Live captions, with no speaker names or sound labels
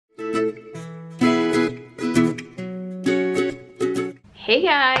Hey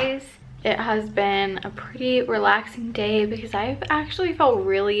guys, it has been a pretty relaxing day because I've actually felt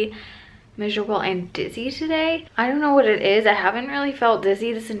really miserable and dizzy today. I don't know what it is. I haven't really felt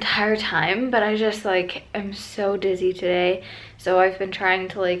dizzy this entire time, but I just like am so dizzy today. So I've been trying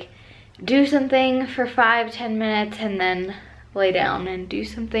to like do something for 5-10 minutes and then lay down and do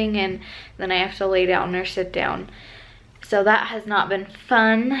something, and then I have to lay down or sit down. So that has not been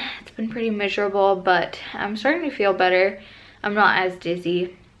fun. It's been pretty miserable, but I'm starting to feel better. I'm not as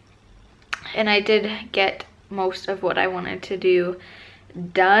dizzy. And I did get most of what I wanted to do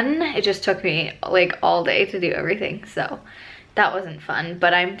done. It just took me like all day to do everything, so that wasn't fun,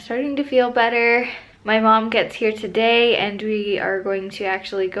 but I'm starting to feel better. My mom gets here today and we are going to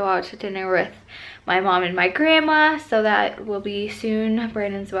actually go out to dinner with my mom and my grandma, so that will be soon.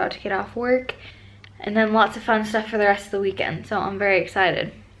 Brandon's about to get off work, and then lots of fun stuff for the rest of the weekend, so I'm very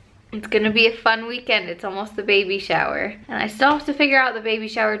excited. It's gonna be a fun weekend. It's almost the baby shower, and I still have to figure out the baby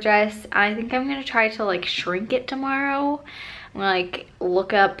shower dress. I think I'm gonna try to like shrink it tomorrow. I'm gonna like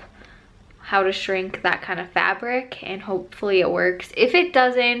look up how to shrink that kind of fabric and hopefully it works. If it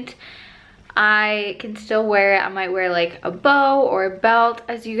doesn't, I can still wear it. I might wear like a bow or a belt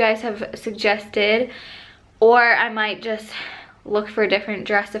as you guys have suggested, or I might just look for a different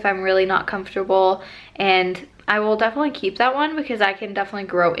dress if I'm really not comfortable, and I will definitely keep that one because I can definitely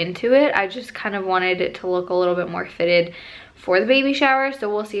grow into it. I just kind of wanted it to look a little bit more fitted for the baby shower, so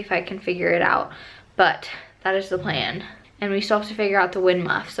we'll see if I can figure it out, but that is the plan. And we still have to figure out the wind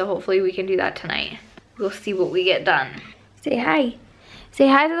muff, so hopefully we can do that tonight. We'll see what we get done. Say hi. Say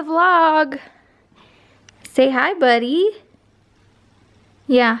hi to the vlog. Say hi, buddy.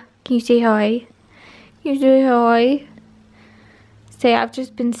 Yeah, can you say hi? Can you say hi? Say, I've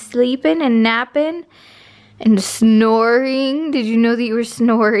just been sleeping and napping and snoring. Did you know that you were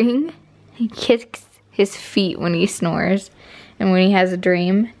snoring? He kicks his feet when he snores and when he has a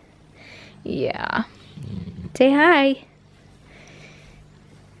dream. Yeah. Say hi.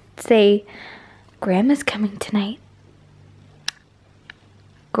 Say, Grandma's coming tonight.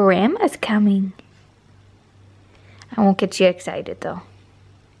 Grandma's coming. I won't get you excited though.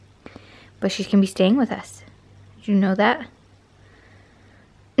 But she's gonna be staying with us. Did you know that?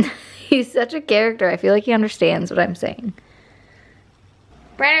 He's such a character. I feel like he understands what I'm saying.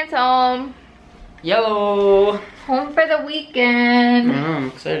 Brandon's home. Yo! Home for the weekend. I'm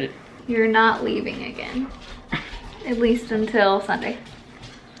excited. You're not leaving again. At least until Sunday.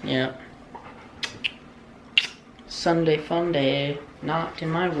 Yeah. Sunday fun day. Not in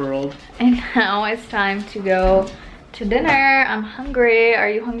my world. And now it's time to go to dinner. I'm hungry. Are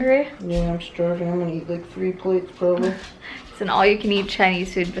you hungry? Yeah, I'm starving. I'm gonna eat like 3 plates probably. It's an all-you-can-eat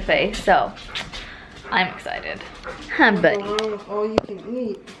Chinese food buffet, so I'm excited. Huh, buddy? All you can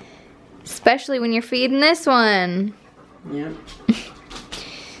eat. Especially when you're feeding this one. Yeah.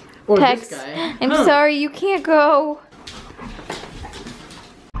 Or Tex, this guy. I'm sorry, you can't go.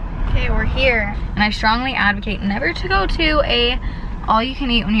 Okay, we're here, and I strongly advocate never to go to a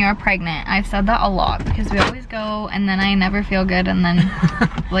all-you-can-eat when you're pregnant. I've said that a lot because we always go, and then I never feel good, and then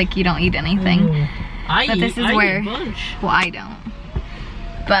like you don't eat anything. But this is where, well, I don't.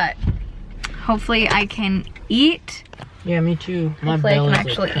 But hopefully I can eat. Yeah, me too. My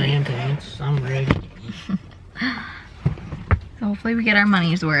belly's like cramping. I'm ready. So hopefully we get our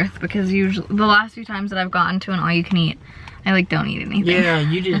money's worth, because usually the last few times that I've gotten to an all-you-can-eat, I like don't eat anything. Yeah,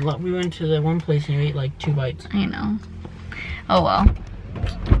 you did. We went to the one place and you ate like 2 bites. I know. Oh well.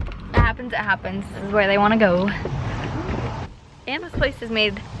 It happens, it happens. This is where they want to go. And this place has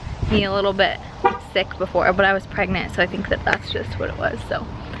made me a little bit sick before, but I was pregnant, so I think that that's just what it was. So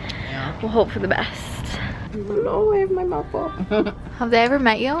yeah, we'll hope for the best. No, I have my mouth off. Have they ever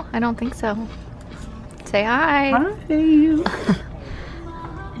met you? I don't think so. Say hi. Hi.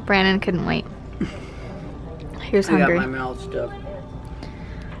 Brandon couldn't wait. He was hungry. I got my mouth stuffed.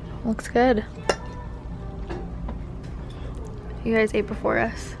 Looks good. You guys ate before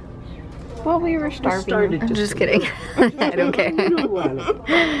us. Well, we were starving. I'm just kidding. I don't care.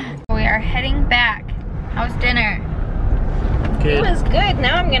 We are heading back. How's dinner? Good. It was good.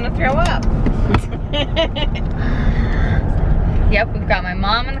 Now I'm gonna throw up. Yep, we've got my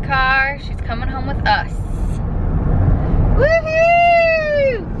mom in the car. She's coming home with us.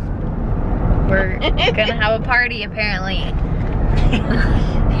 Woohoo! We're gonna have a party apparently.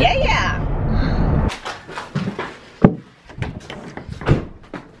 Yeah, yeah.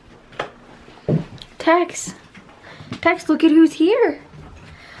 Tex, look at who's here.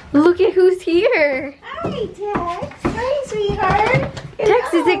 Look at who's here. Hi, Tex. Hi, sweetheart.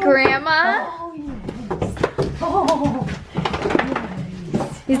 Tex, is it Grandma? Oh, yes. Oh,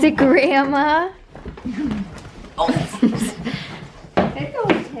 yes. Is it Grandma? Oh.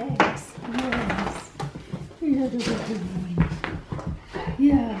 little boy.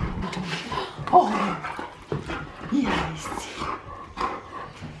 Yeah. Oh. Yes.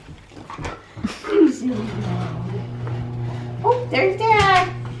 You silly boy. Oh, there's Dad.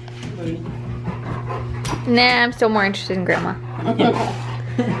 Nah, I'm still more interested in Grandma.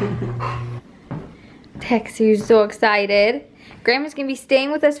 Texie's so excited. Grandma's gonna be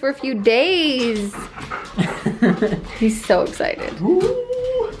staying with us for a few days. He's so excited. Ooh.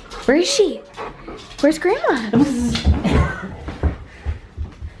 Where is she? Where's Grandma?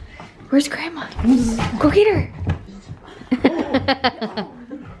 Where's Grandma? Go get her.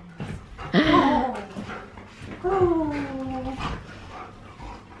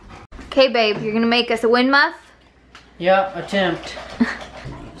 Okay, babe, you're gonna make us a wind muff? Yeah, attempt.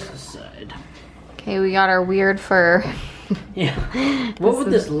 This side. Okay, we got our weird fur. Yeah. What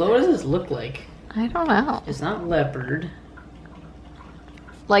does this look like? I don't know. It's not leopard.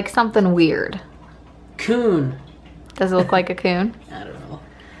 Like something weird. Coon. Does it look like a coon? I don't know.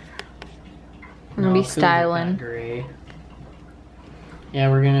 We're gonna be coons are kinda styling. gray. Yeah,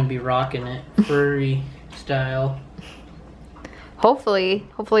 we're gonna be rocking it furry style. Hopefully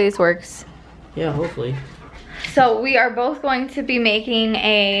this works. Yeah, hopefully. So we are both going to be making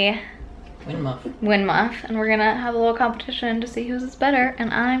a Wind muff. wind muff, and we're gonna have a little competition to see whose is better,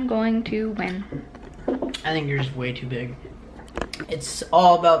 and I'm going to win. I think yours is way too big. It's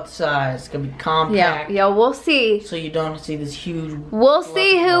all about the size. It's gonna be compact. Yeah, we'll see. So you don't see this huge. We'll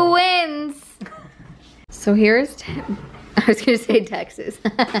see who wins. So here's, I was gonna say Texas.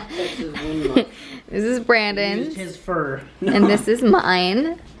 Texas wind muff. This is He Brandon's, used his fur. and this is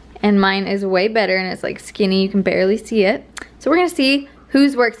mine. And mine is way better, and it's like skinny, you can barely see it. So we're gonna see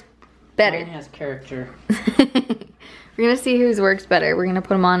whose works better. Mine has character. We're gonna see whose works better. We're gonna put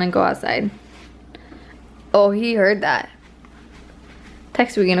them on and go outside. Oh, he heard that.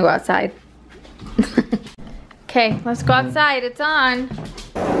 Text, we're gonna go outside. Okay, let's go outside. It's on.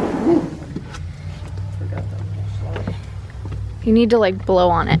 You need to like blow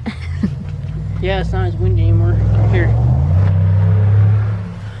on it. Yeah, it's not as windy anymore. Here.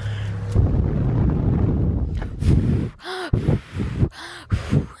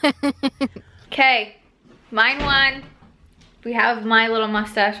 Okay, mine won. We have my little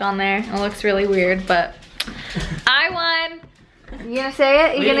mustache on there. It looks really weird, but I won. You gonna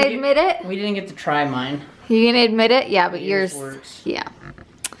say it? You gonna admit it? We didn't get to try mine. You gonna admit it? Yeah, but yours works. Yeah.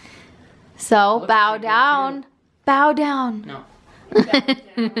 So Looks bow pretty good, down. too. Bow down. No.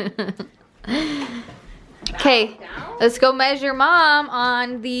 Okay, let's go measure Mom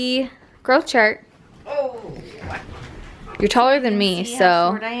on the growth chart. Oh. You're taller than me, See how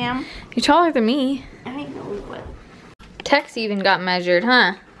so short I am? you're taller than me. I know what. Tex even got measured,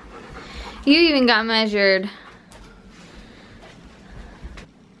 huh? You even got measured.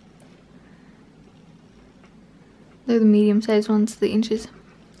 They're the medium-sized ones, the inches.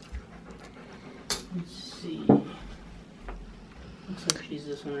 Let's see. Looks like she's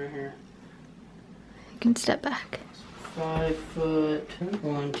this one right here. You can step back. 5 foot.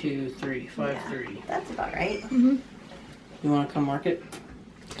 1, 2, 3. 5'3". That's about right. Mm-hmm. You want to come mark it?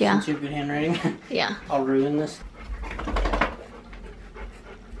 Yeah. Since you have good handwriting. Yeah. I'll ruin this.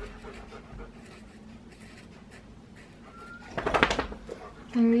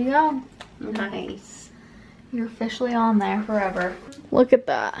 There we go. Nice. You're officially on there forever. Look at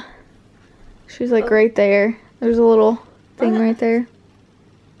that. She's like right there. There's a little thing right there.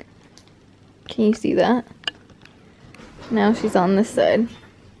 Can you see that? Now she's on this side.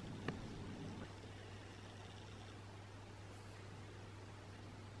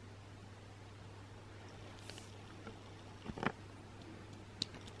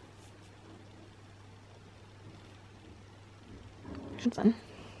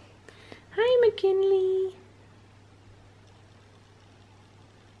 Hi, McKinley.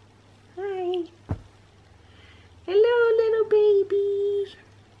 Hi. Hello, little baby.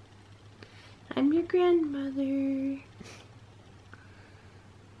 I'm your grandmother.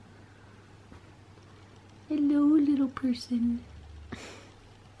 Hello, little person.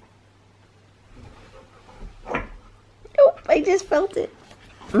 Oh, I just felt it.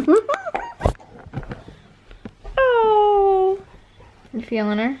 Oh. You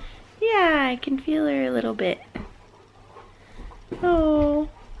feeling her? Yeah, I can feel her a little bit. Oh.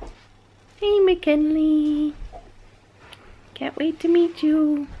 Hey, McKinley. Can't wait to meet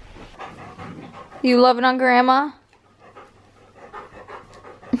you. You loving on Grandma?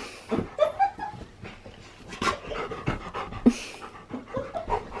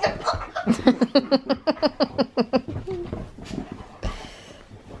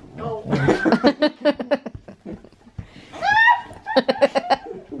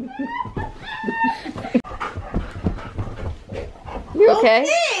 okay?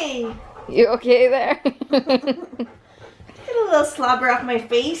 Okay. You okay there? Get a little slobber off my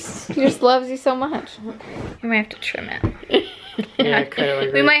face. He just loves you so much. You might have to trim it. Yeah, cut it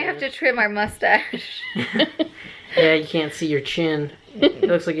like We right might there. have to trim our mustache. Yeah, you can't see your chin. It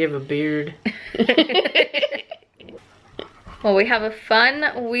looks like you have a beard. Well, we have a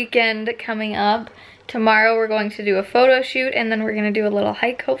fun weekend coming up. Tomorrow we're going to do a photo shoot, and then we're going to do a little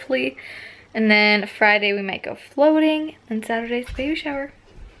hike, hopefully. And then Friday we might go floating, and Saturday's baby shower.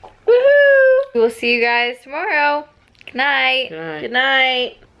 Woohoo! We will see you guys tomorrow. Good night. Good night. Good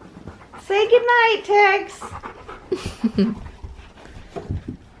night. Say good night, Tex.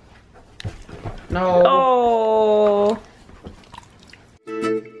 No. Oh.